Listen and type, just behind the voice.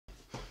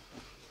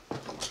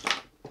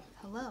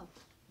Hello.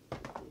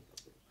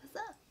 What's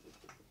up?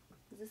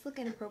 Does this look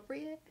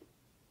inappropriate?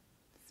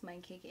 It's my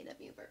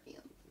KKW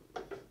perfume. I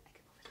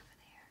can move it over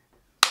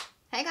there.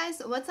 Hey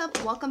guys, what's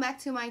up? Welcome back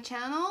to my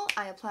channel.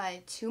 I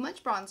applied too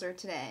much bronzer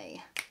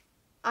today.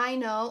 I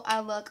know I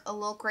look a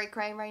little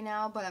cray-cray right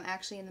now, but I'm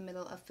actually in the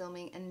middle of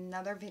filming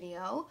another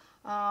video.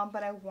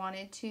 But I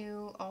wanted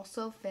to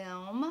also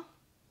film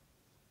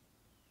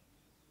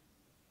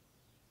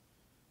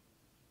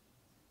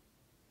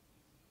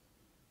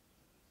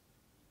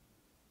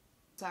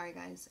sorry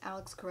guys,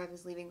 Alex Karev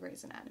is leaving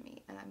Grey's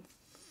Anatomy and I'm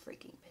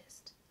freaking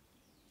pissed.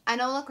 I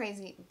know I look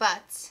crazy,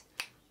 but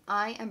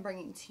I am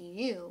bringing to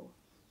you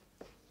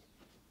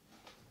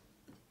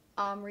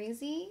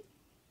AMREZY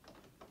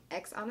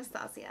x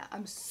Anastasia.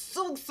 I'm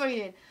so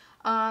excited.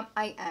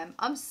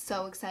 I'm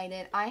so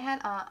excited. I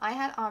had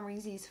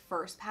AMREZY's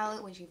first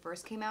palette when she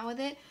first came out with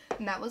it,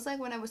 and that was like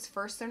when I was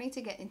first starting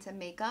to get into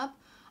makeup.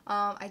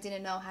 I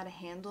didn't know how to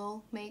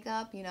handle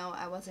makeup. You know,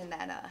 I wasn't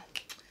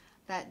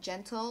that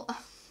gentle.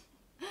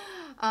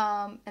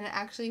 And it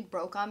actually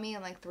broke on me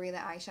and like 3 of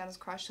the eyeshadows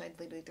crushed, so I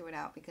literally threw it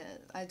out because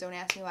don't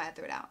ask me why I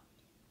threw it out,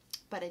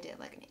 but I did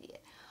like an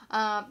idiot.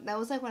 That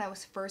was like when I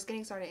was first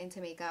getting started into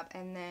makeup,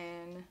 and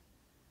then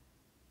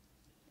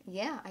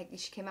yeah,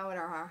 she came out with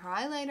her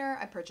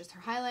highlighter. I purchased her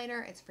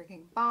highlighter. It's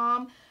freaking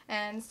bomb.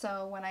 And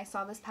so when I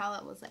saw this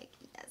palette, I was like,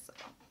 yes,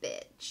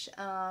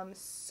 bitch.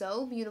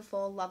 So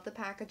beautiful. Love the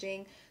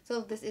packaging.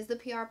 So this is the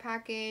PR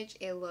package.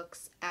 It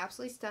looks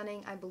absolutely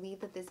stunning. I believe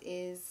that this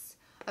is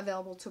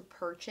available to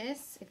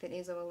purchase. If it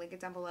is, I will link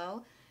it down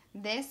below.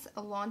 This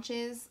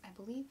launches, I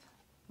believe,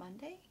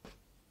 Monday.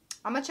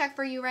 I'm gonna check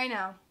for you right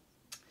now.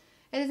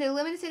 It is a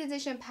limited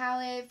edition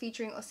palette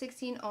featuring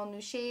 16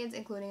 all-new shades,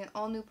 including an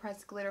all-new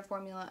pressed glitter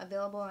formula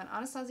available on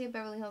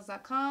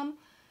ANASTASIABEVERLYHills.com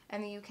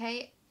and the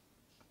UK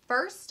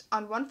first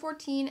on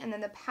 1/14, and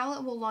then the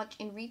palette will launch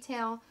in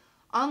retail,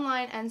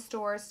 online, and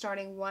stores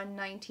starting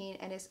 1/19,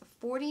 and is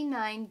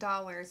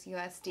 $49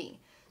 USD.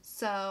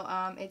 So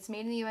it's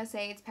made in the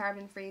USA, it's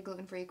paraben-free,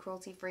 gluten-free,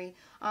 cruelty-free,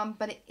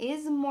 but it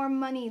is more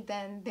money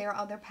than their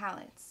other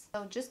palettes.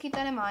 So just keep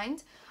that in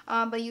mind.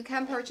 But you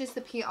can purchase the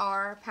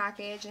PR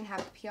package and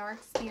have the PR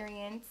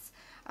experience,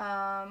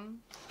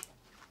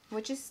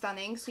 which is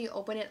stunning. So you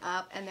open it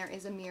up and there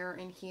is a mirror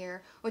in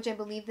here, which I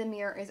believe the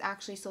mirror is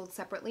actually sold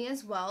separately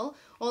as well.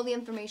 All the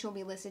information will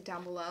be listed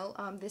down below.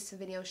 This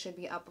video should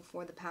be up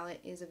before the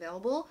palette is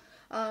available.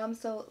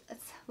 So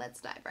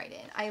let's dive right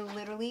in. I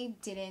literally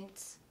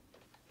didn't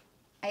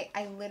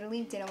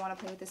want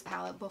to play with this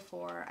palette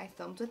before I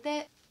filmed with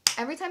it.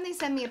 Every time they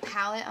send me a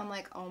palette, I'm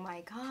like, oh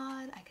my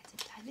god, I get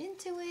to dive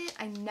into it.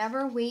 I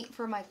never wait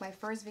for my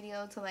first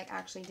video to like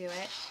actually do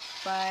it,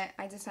 but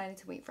I decided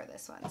to wait for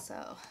this one.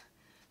 So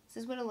this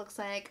is what it looks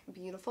like.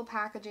 Beautiful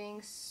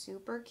packaging,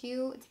 super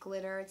cute. It's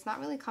glitter. It's not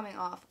really coming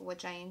off,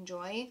 which I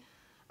enjoy.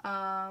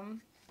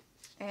 And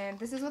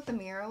this is what the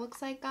mirror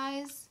looks like,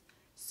 guys.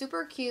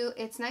 Super cute.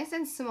 It's nice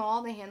and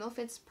small. The handle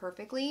fits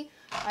perfectly.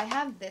 I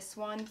have this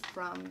one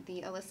from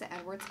the Alyssa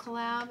Edwards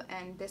collab,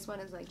 and this one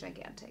is like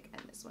gigantic,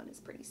 and this one is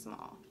pretty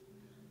small.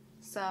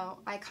 So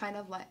I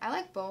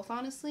like both,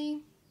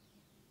 honestly,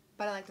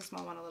 but I like the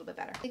small one a little bit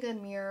better. Really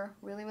good mirror.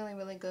 Really, really,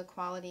 really good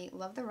quality.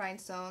 Love the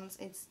rhinestones.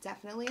 It's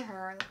definitely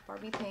her,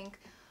 Barbie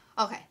pink.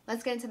 Okay,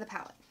 let's get into the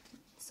palette.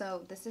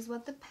 So this is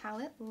what the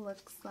palette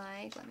looks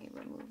like. Let me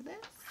remove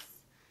this.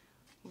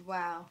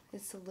 Wow,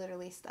 it's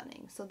literally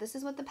stunning. So this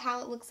is what the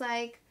palette looks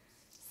like.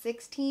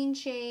 16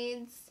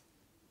 shades.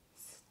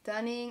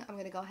 Stunning. I'm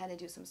going to go ahead and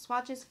do some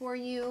swatches for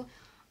you.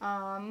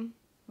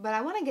 But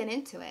I want to get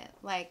into it.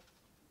 Like,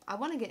 I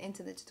want to get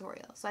into the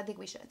tutorial. So I think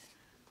we should.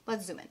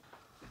 Let's zoom in.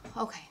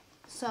 Okay,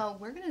 so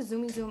we're going to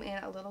zoom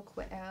in a little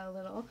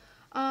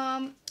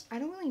I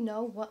don't really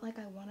know what look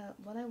I want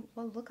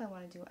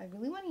to do. I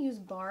really want to use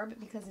Barb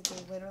because it's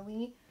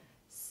literally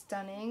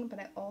stunning, but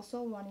I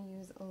also want to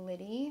use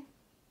Liddy,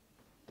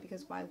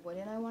 because why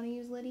wouldn't I want to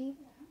use Liddy?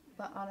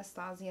 But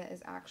Anastasia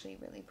is actually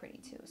really pretty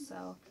too.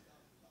 So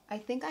I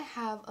think I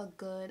have a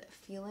good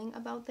feeling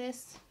about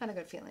this. Not a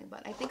good feeling,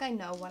 but I think I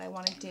know what I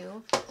want to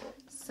do.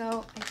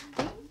 So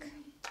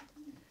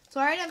I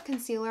already have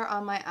concealer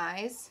on my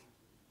eyes.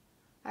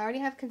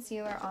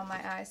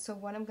 So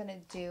what I'm going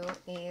to do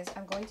is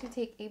I'm going to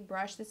take a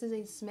brush. This is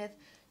a Smith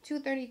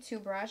 232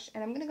 brush,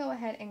 and I'm going to go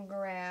ahead and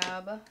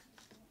grab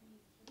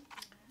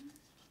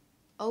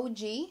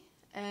OG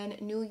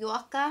and New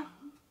Yorker.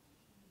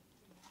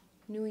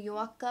 You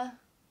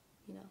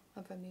know,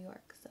 I'm from New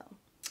York, so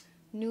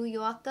New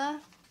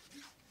Yorker.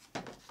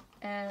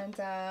 And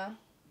I'm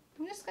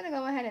just going to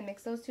go ahead and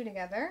mix those two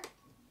together.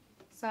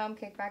 Some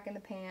kick back in the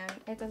pan.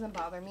 It doesn't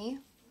bother me.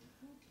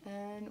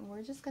 And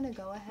we're just going to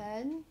go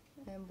ahead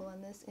and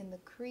blend this in the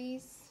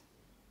crease.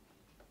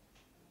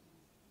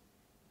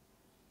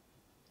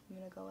 I'm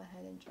going to go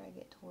ahead and drag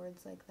it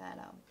towards like that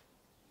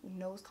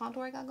nose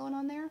contour I got going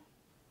on there.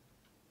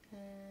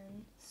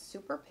 And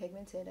super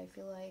pigmented. I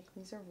feel like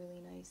these are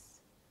really nice.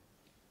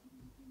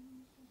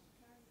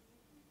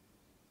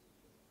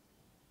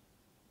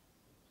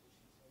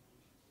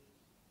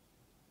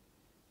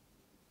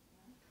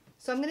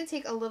 So I'm going to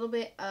take a little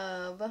bit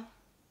of, I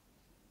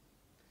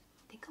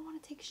think I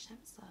want to take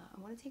Shemsa. I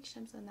want to take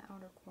Shemsa in the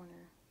outer corner.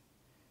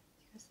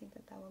 Do you guys think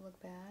that that would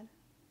look bad?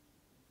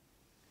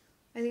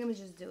 I think I'm going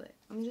to just do it.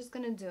 I'm just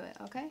going to do it,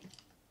 okay?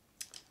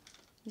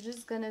 I'm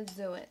just going to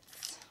do it.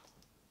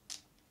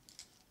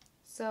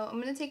 So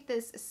I'm going to take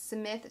this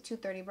Smith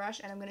 230 brush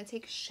and I'm going to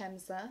take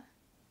Shemsa.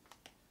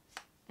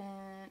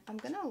 And I'm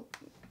going to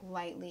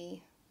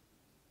lightly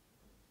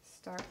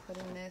start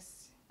putting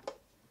this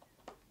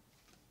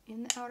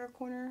in the outer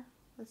corner.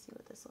 Let's see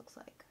what this looks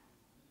like.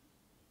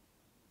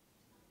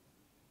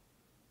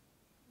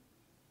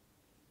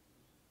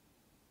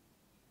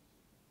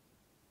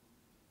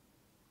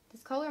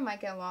 This color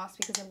might get lost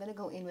because I'm going to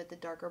go in with the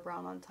darker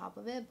brown on top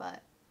of it,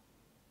 but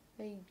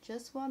I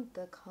just want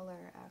the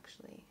color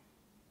actually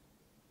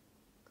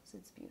because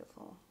it's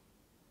beautiful.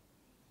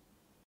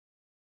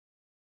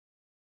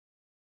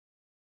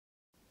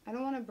 I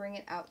don't want to bring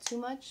it out too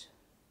much.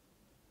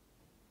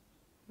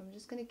 I'm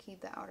just going to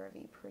keep the outer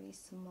V pretty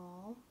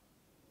small.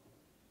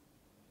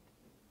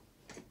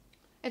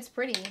 It's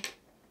pretty.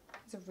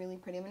 It's really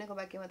pretty. I'm going to go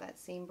back in with that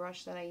same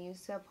brush that I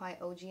used to apply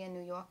OG and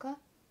New Yorker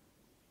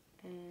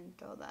and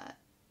throw that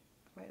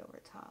right over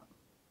top.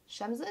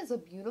 Shemsa is a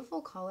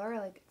beautiful color.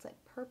 Like, it's like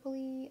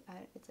purpley.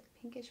 It's like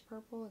pinkish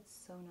purple. It's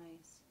so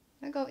nice.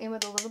 I'm going to go in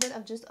with a little bit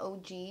of just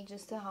OG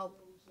just to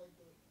help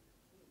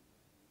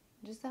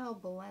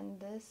blend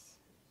this.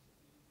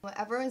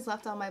 Whatever is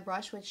left on my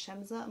brush with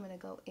Shemsa, I'm going to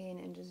go in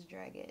and just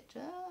drag it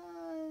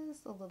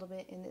just a little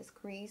bit in this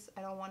crease.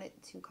 I don't want it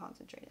too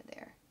concentrated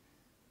there.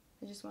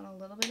 I just want a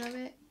little bit of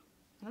it.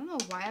 I don't know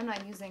why I'm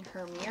not using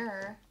her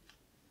mirror.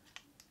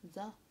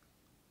 Duh.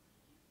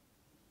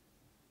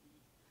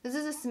 This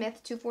is a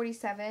Smith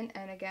 247,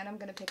 and again, I'm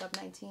going to pick up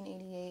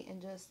 1988 and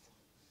just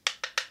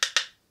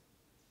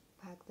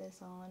pack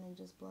this on and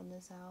just blend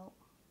this out.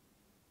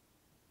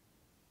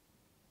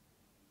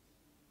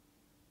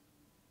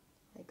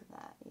 Like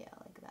that, yeah,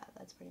 like that.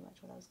 That's pretty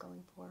much what I was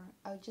going for.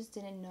 I just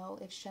didn't know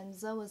if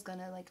Shemsa was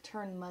gonna like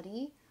turn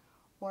muddy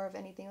or if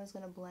anything was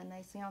gonna blend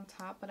nicely on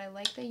top, but I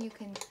like that you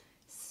can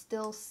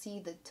still see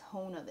the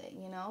tone of it,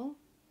 you know?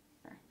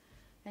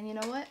 And you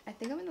know what? I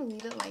think I'm gonna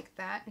leave it like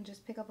that and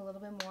just pick up a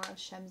little bit more of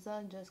Shemsa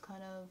and just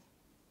kind of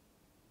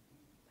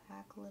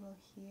pack a little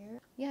here.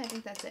 Yeah, I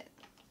think that's it.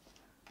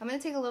 I'm gonna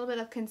take a little bit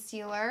of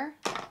concealer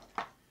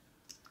because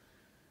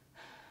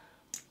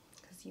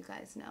you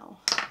guys know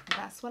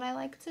that's what I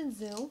like to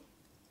do.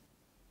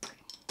 Okay.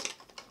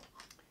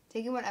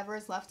 Taking whatever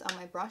is left on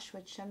my brush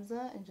with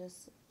Shemsa and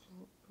just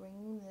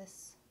bring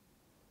this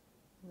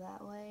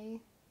that way.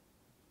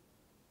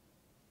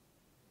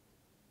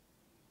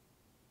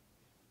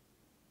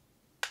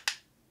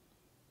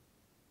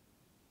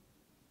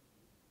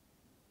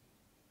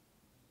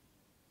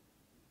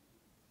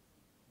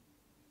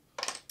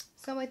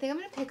 So I think I'm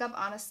going to pick up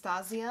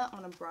Anastasia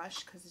on a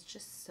brush because it's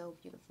just so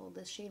beautiful.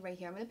 This shade right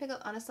here. I'm going to pick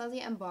up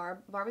Anastasia and Barb.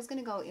 Barb is going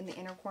to go in the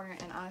inner corner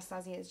and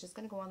Anastasia is just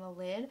going to go on the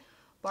lid.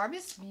 Barb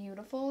is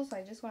beautiful, so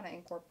I just want to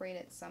incorporate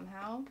it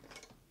somehow.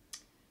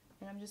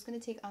 And I'm just going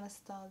to take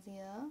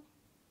Anastasia.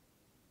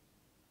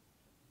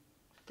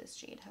 This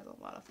shade has a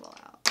lot of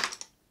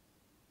fallout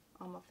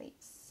on my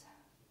face.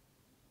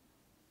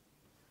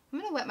 I'm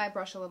going to wet my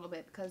brush a little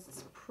bit because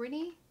it's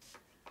pretty,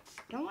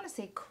 I don't want to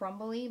say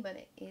crumbly, but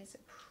it is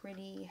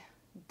pretty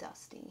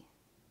dusty.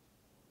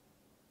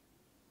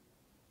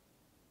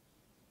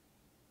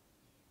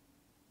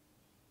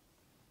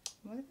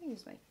 What if I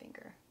use my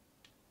finger?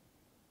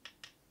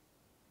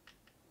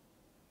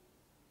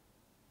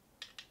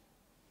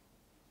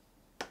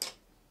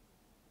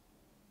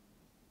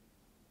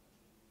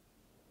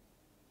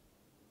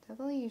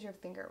 Definitely use your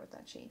finger with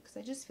that shade because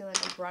I just feel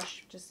like a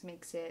brush just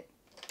makes it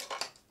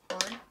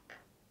hard. I'm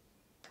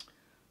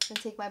going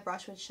to take my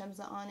brush with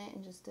Shemsa on it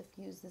and just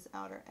diffuse this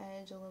outer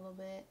edge a little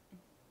bit.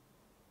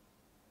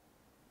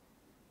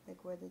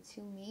 Like where the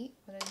two meet,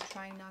 but I'm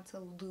trying not to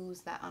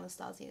lose that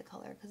Anastasia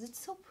color because it's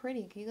so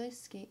pretty. Can you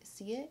guys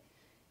see it?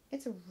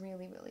 It's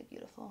really, really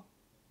beautiful.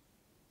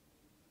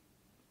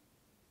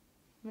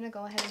 I'm going to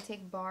go ahead and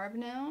take Barb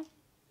now.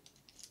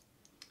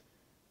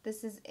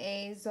 This is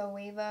a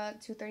Zoeva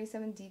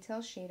 237 Detail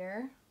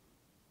Shader.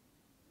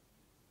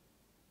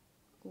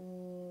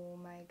 Oh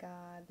my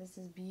god, this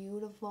is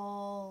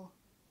beautiful.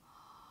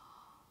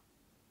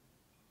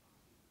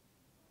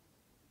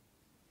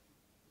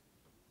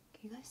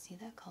 Can you guys see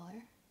that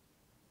color?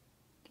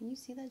 Can you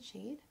see that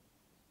shade?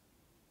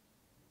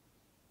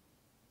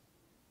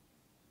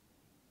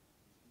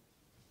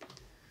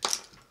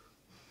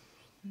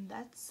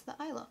 That's the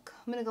eye look.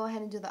 I'm going to go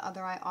ahead and do the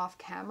other eye off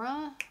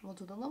camera. We'll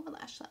do the lower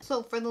lash line.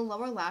 So for the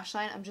lower lash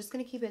line, I'm just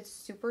going to keep it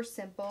super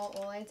simple.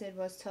 All I did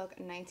was took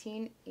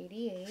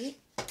 1988.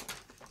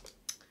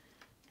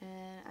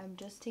 And I'm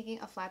just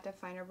taking a flat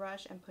definer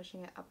brush and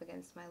pushing it up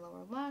against my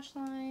lower lash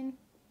line.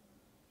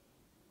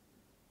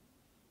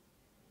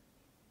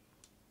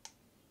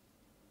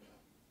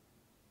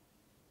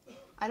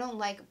 I don't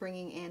like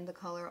bringing in the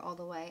color all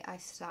the way. I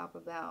stop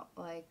about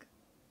like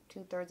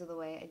 2/3 of the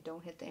way. I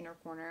don't hit the inner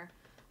corner.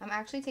 I'm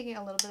actually taking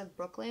a little bit of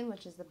Brooklyn,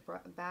 which is the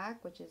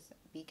back, which is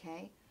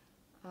BK.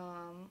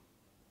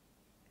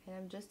 And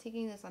I'm just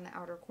taking this on the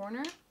outer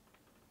corner.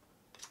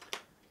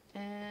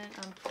 And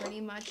I'm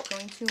pretty much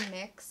going to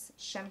mix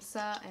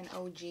Shemsa and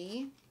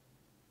OG.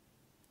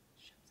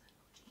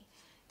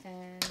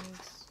 And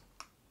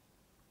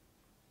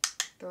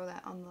throw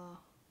that on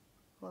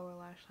the lower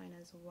lash line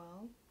as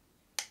well.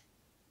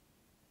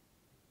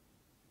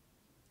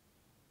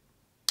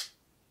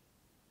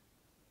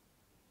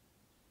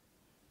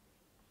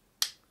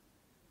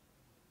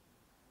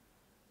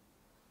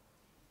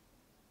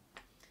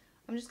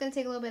 I'm just going to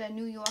take a little bit of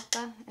New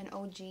Yorker and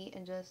OG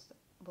and just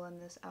blend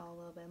this out a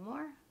little bit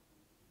more.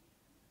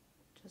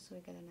 Just so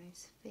we get a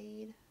nice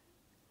fade.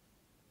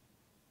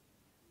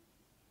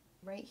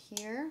 Right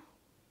here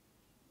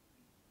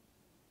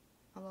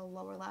on the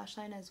lower lash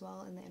line as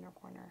well in the inner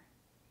corner.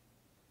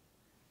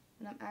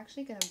 And I'm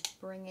actually going to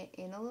bring it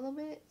in a little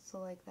bit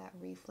so like that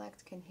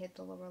reflect can hit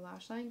the lower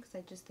lash line because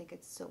I just think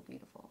it's so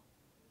beautiful.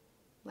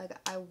 Like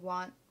I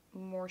want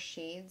more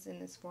shades in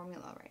this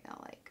formula right now.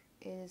 Like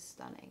it is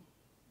stunning.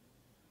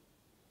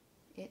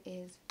 It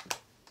is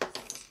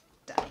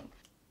stunning.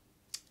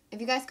 If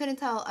you guys couldn't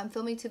tell, I'm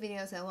filming 2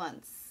 videos at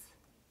once.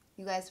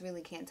 You guys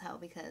really can't tell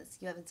because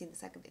you haven't seen the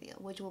second video,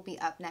 which will be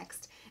up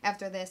next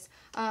after this.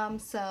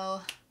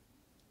 So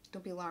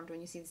don't be alarmed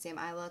when you see the same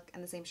eye look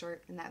and the same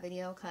shirt in that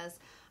video because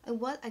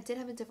I did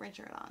have a different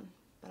shirt on,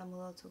 but I'm a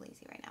little too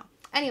lazy right now.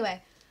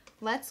 Anyway,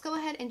 let's go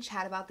ahead and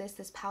chat about this.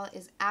 This palette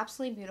is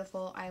absolutely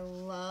beautiful. I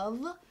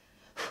love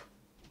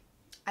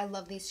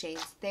these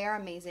shades. They are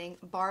amazing.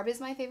 Barb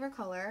is my favorite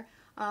color.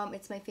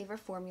 It's my favorite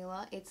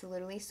formula. It's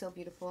literally so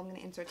beautiful. I'm going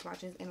to insert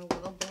swatches in a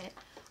little bit.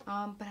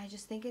 But I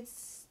just think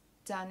it's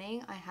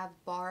stunning. I have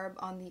Barb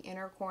on the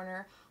inner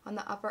corner, on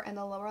the upper and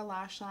the lower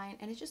lash line,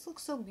 and it just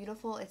looks so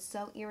beautiful. It's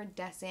so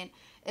iridescent.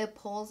 It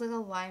pulls like a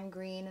lime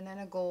green and then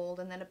a gold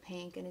and then a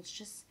pink, and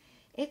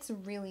it's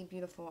really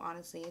beautiful,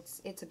 honestly.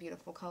 It's a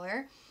beautiful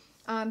color.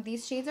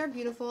 These shades are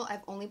beautiful.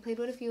 I've only played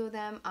with a few of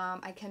them.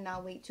 I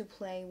cannot wait to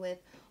play with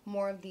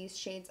more of these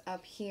shades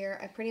up here.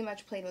 I pretty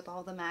much played with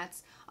all the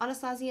mattes.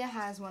 Anastasia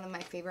has one of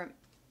my favorite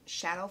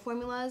shadow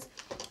formulas.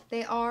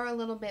 They are a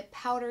little bit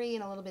powdery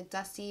and a little bit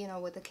dusty, you know,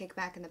 with the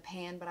kickback in the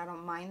pan, but I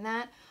don't mind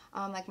that.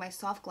 Like my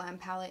Soft Glam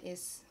palette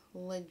is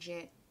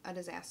legit a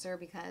disaster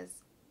because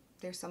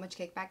there's so much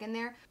kickback in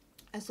there.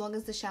 As long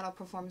as the shadow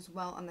performs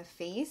well on the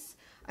face,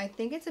 I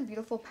think it's a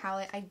beautiful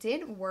palette. I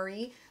did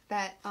worry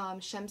that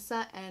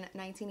Shemsa and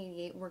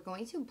 1988 were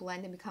going to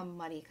blend and become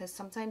muddy because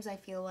sometimes I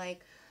feel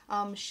like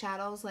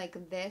shadows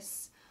like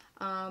this,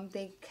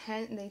 they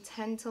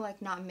tend to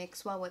like not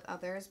mix well with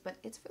others, but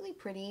it's really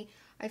pretty.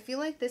 I feel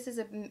like this is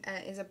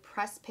a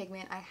pressed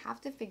pigment. I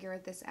have to figure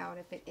this out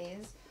if it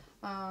is.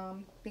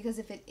 Because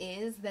if it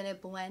is, then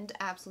it blends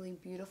absolutely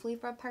beautifully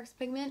for a pressed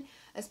pigment,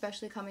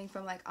 especially coming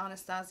from like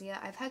Anastasia.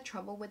 I've had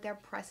trouble with their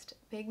pressed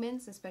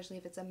pigments, especially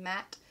if it's a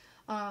matte.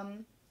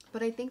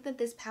 But I think that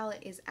this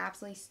palette is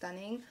absolutely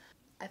stunning.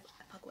 I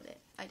fuck with it.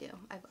 I do.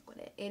 I fuck with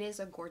it. It is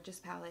a gorgeous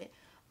palette.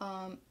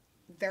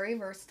 Very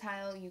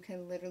versatile. You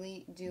can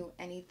literally do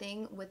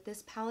anything with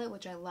this palette,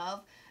 which I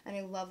love. And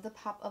I love the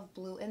pop of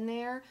blue in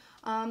there.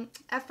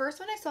 At first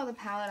when I saw the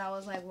palette, I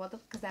was like, what the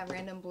fuck is that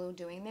random blue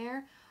doing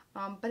there?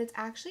 But it's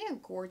actually a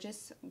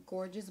gorgeous,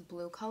 gorgeous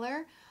blue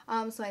color.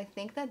 So I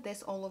think that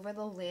this all over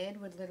the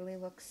lid would literally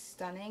look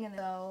stunning. And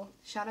so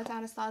shout out to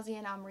Anastasia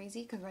and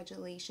AMREZY.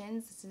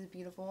 Congratulations. This is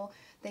beautiful.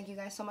 Thank you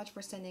guys so much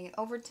for sending it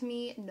over to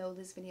me. No,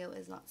 this video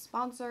is not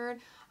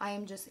sponsored. I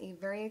am just a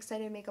very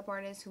excited makeup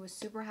artist who was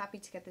super happy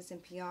to get this in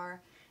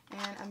PR.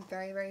 And I'm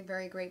very, very,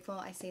 very grateful.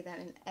 I say that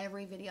in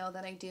every video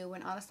that I do.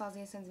 When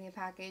Anastasia sends me a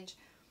package,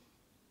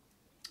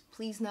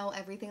 please know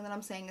everything that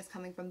I'm saying is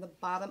coming from the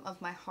bottom of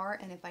my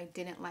heart, and if I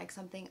didn't like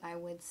something, I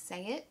would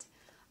say it.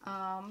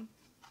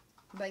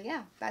 But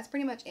yeah, that's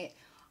pretty much it.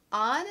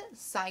 On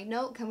side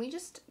note,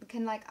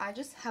 I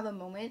just have a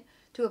moment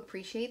to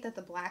appreciate that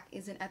the black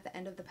isn't at the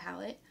end of the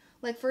palette.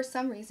 Like, for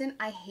some reason,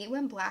 I hate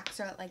when blacks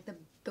are at, like,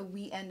 the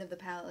wee end of the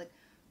palette. Like,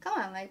 come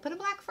on, like, put a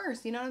black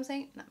first, you know what I'm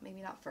saying? No, maybe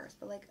not first,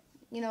 but, like,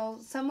 you know,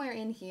 somewhere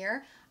in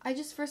here. I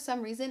just, for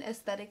some reason,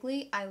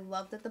 aesthetically, I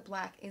love that the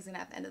black isn't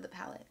at the end of the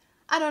palette.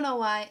 I don't know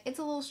why. It's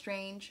a little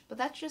strange, but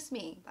that's just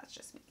me. That's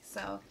just me.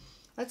 So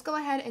let's go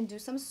ahead and do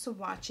some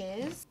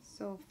swatches.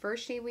 So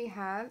first shade we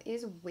have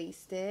is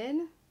Wasted,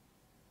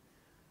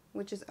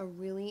 which is a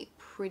really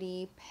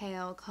pretty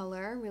pale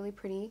color. Really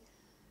pretty.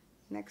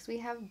 Next we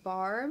have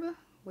Barb,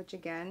 which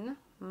again,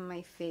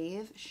 my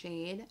fave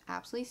shade.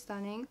 Absolutely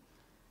stunning.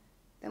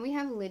 Then we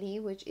have Liddy,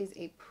 which is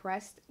a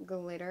pressed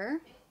glitter.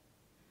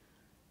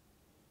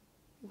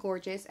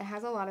 Gorgeous. It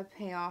has a lot of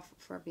payoff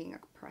for being a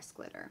pressed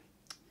glitter.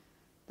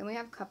 Then we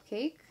have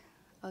Cupcake,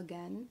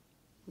 again,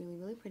 really,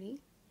 really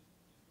pretty.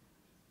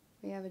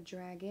 We have a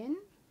Dragon,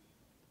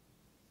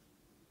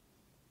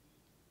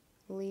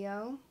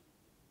 Leo,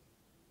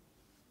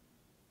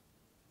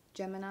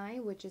 Gemini,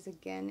 which is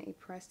again a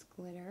pressed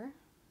glitter.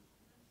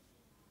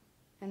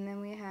 And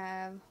then we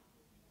have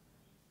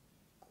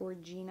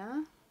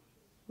Gorgina,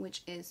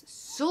 which is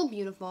so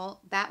beautiful.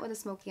 That with a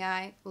smoky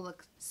eye will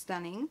look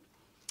stunning.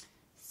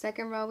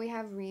 Second row, we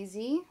have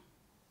AMREZY,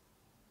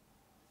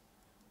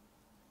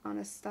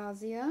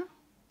 ANASTASIA,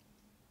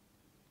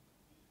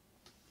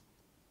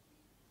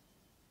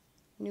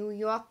 New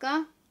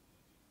Yorker,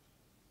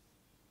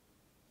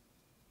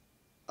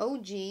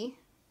 OG,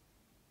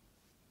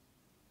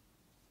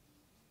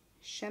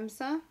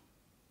 Shemsa.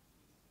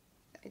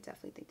 I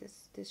definitely think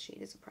this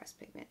shade is a pressed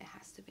pigment. It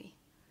has to be.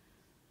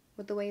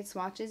 With the way it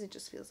swatches, it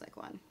just feels like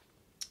one.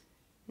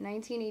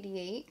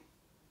 1988.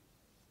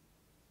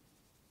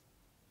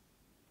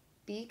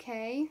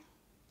 BK.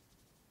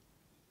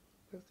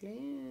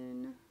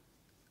 Brooklyn.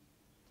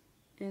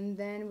 And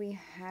then we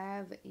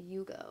have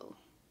Yugo.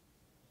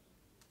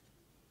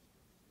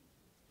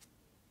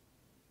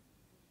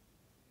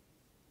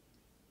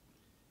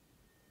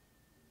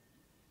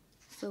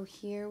 So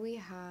here we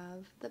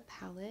have the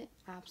palette.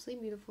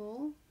 Absolutely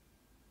beautiful.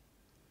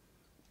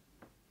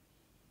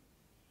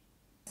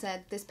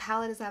 Said this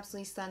palette is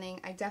absolutely stunning.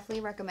 I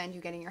definitely recommend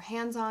you getting your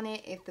hands on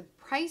it. If the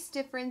price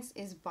difference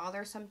is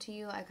bothersome to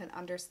you, I could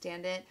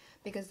understand it,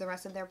 because the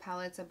rest of their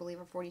palettes I believe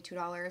are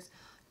 $42.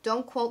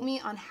 Don't quote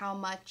me on how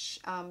much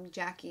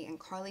Jackie and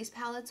Carly's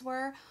palettes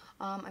were.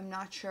 I'm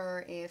not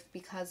sure if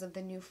because of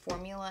the new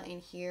formula in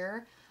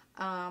here,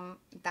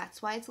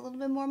 that's why it's a little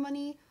bit more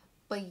money,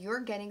 but you're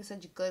getting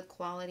such good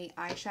quality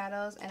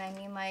eyeshadows. And I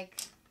mean,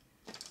 like,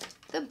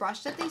 the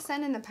brush that they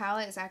send in the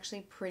palette is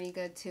actually pretty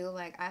good too.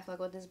 Like, I fuck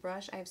with this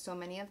brush. I have so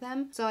many of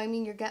them. So, I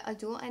mean, you get a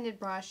dual-ended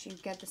brush. You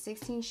get the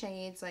 16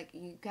 shades. Like,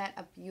 you get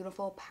a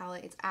beautiful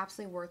palette. It's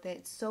absolutely worth it.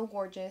 It's so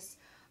gorgeous.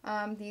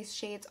 These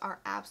shades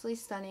are absolutely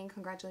stunning.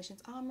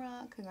 Congratulations,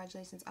 Amra.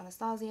 Congratulations,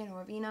 Anastasia and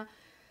Norvina.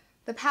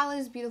 The palette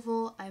is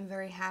beautiful. I'm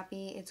very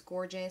happy. It's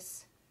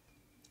gorgeous.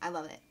 I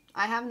love it.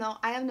 I have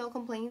no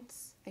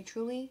complaints. I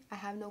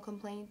have no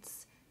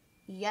complaints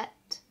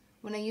yet.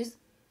 When I use...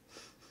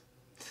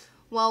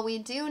 Well, we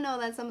do know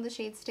that some of the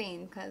shades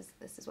stain, because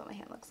this is what my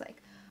hand looks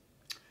like.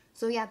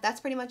 So yeah, that's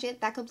pretty much it.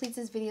 That completes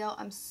this video.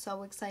 I'm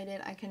so excited.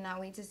 I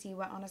cannot wait to see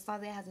what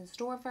Anastasia has in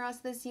store for us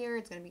this year.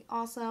 It's going to be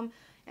awesome.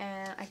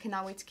 And I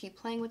cannot wait to keep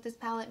playing with this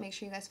palette. Make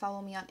sure you guys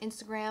follow me on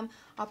Instagram.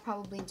 I'll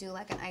probably do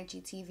like an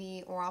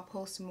IGTV, or I'll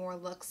post more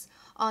looks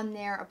on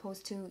there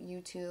opposed to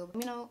YouTube. Let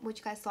me know what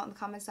you guys thought in the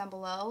comments down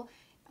below.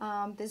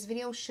 This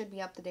video should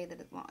be up the day that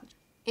it launched.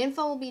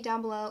 Info will be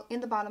down below in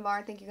the bottom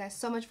bar. Thank you guys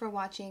so much for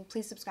watching.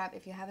 Please subscribe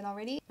if you haven't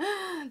already.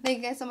 Thank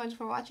you guys so much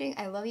for watching.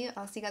 I love you.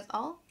 I'll see you guys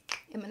all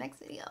in my next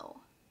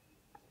video.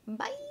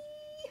 Bye!